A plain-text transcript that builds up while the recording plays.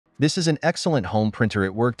This is an excellent home printer.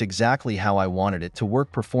 It worked exactly how I wanted it to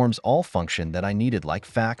work, performs all function that I needed like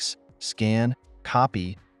fax, scan,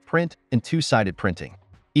 copy, print, and two-sided printing.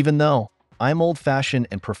 Even though I'm old-fashioned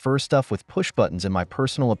and prefer stuff with push buttons, in my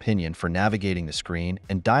personal opinion, for navigating the screen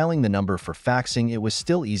and dialing the number for faxing, it was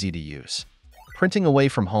still easy to use. Printing away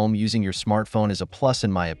from home using your smartphone is a plus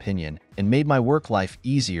in my opinion, and made my work life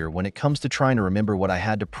easier when it comes to trying to remember what I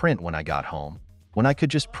had to print when I got home, when I could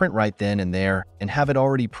just print right then and there and have it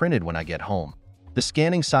already printed when I get home. The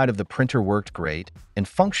scanning side of the printer worked great and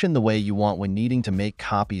functioned the way you want when needing to make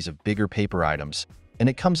copies of bigger paper items, and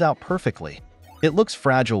it comes out perfectly. It looks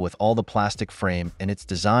fragile with all the plastic frame and its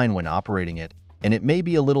design when operating it, and it may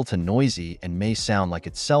be a little too noisy and may sound like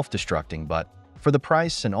it's self-destructing, but for the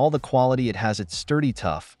price and all the quality it has, it's sturdy,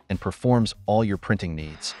 tough, and performs all your printing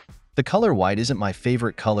needs. The color white isn't my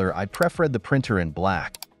favorite color. I'd preferred the printer in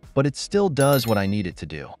black, but it still does what I need it to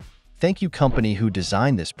do. Thank you, company who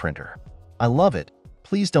designed this printer. I love it.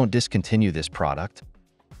 Please don't discontinue this product.